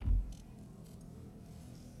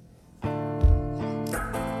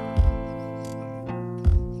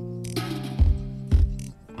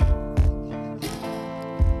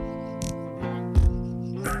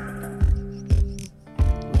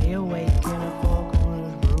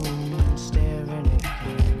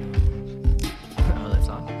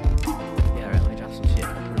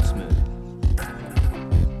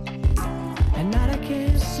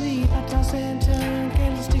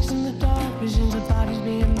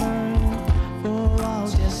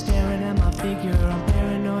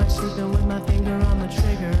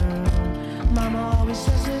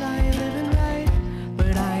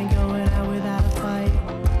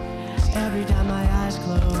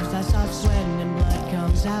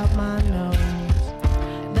out my nose.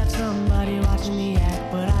 That's somebody watching me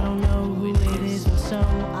act, but I don't know who it is, and so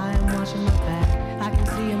I am watching my back. I can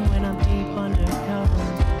see him when I'm deep undercover.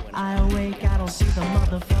 I awake, I don't see the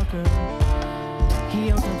motherfucker. He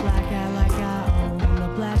owns a black hat like I own,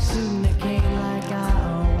 a black suit and a cane like I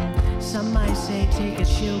own. Some might say take a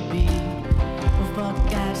chill beat, but fuck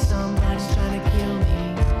that, somebody's trying to kill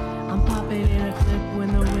me. I'm popping in a clip when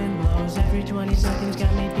the wind blows. Every 20 seconds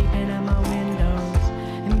got me peeping at my windows.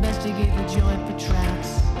 Investigate the joint for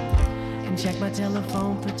traps and check my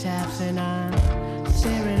telephone for taps. And I'm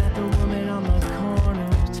staring at the woman on the corner.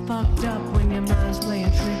 It's fucked up when your mind's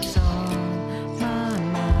playing tricks on my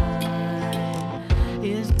mind.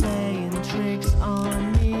 Is playing tricks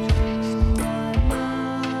on me. My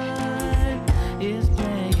mind is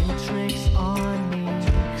playing tricks on me.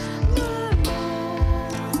 My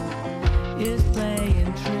mind is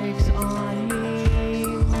playing tricks on me.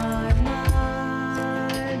 My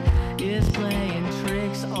mind is playing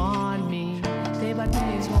tricks on me. Day by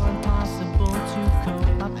day it's more impossible to cope.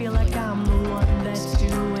 I feel like I'm the one that's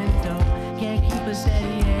doing dope. Can't keep a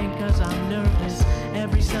steady hand cause I'm nervous.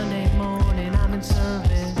 Every Sunday morning I'm in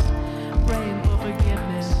service, praying for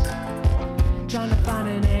forgiveness, trying to find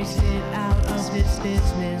an exit out of this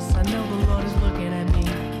business. I know the Lord is looking at me,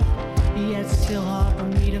 yet it's still hard for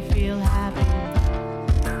me to feel happy.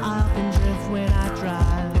 I often drift when I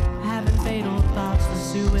drive, having fatal thoughts of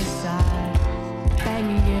suicide,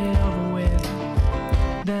 banging it over with.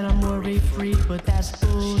 Then I'm worry-free, but that's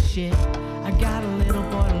bullshit. I got a little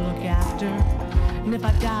boy to look after, and if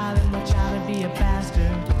I die, then my child would be a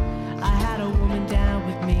bastard. I had a woman down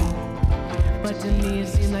with me, but to me it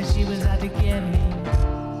seemed like she was out to get me.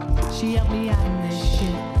 She helped me out in this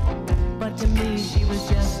shit, but to me she was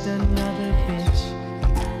just another bitch.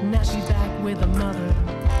 Now she's back with a mother.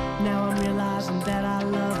 Now I'm realizing that I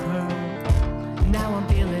love her. Now I'm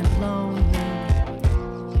feeling lonely.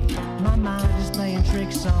 My mind is playing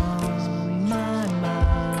tricks on my mind.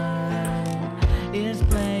 Is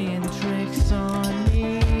playing tricks on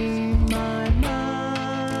me. My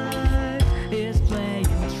mind is playing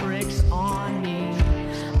tricks on me.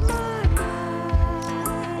 My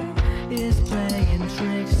mind is playing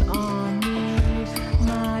tricks on me.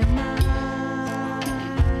 My mind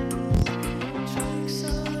tricks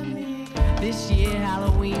on me. This year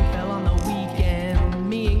Halloween fell on the weekend.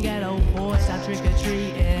 Me and ghetto boys out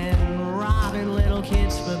trick-or-treating, robbing little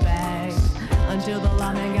kids for bags, until the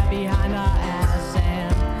lawman got behind our ass.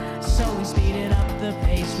 And so we speeded up the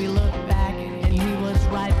pace. We looked back and he was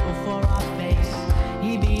right before our face.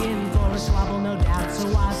 He'd be in for a swabble, no doubt, so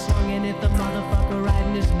I swung and hit the motherfucker right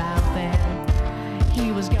in his mouth. And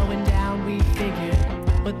he was going down, we figured,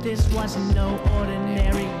 but this wasn't no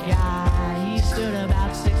ordinary guy. He stood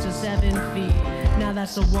about 6 or 7 feet. Now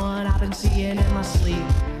that's the one I've been seeing in my sleep.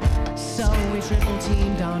 So we triple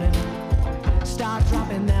teamed on him, start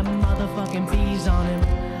dropping them motherfucking bees on him.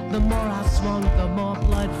 The more I swung, the more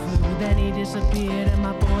blood flew. Then he disappeared and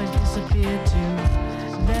my boys disappeared too.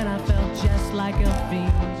 Then I felt just like a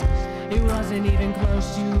fiend. It wasn't even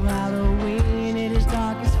close to Halloween. It is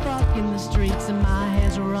dark as fuck in the streets, and my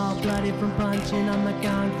hands were all bloody from punching on the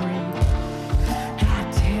concrete.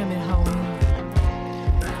 God damn it, homie.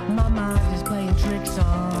 My mind is playing tricks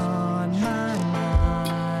on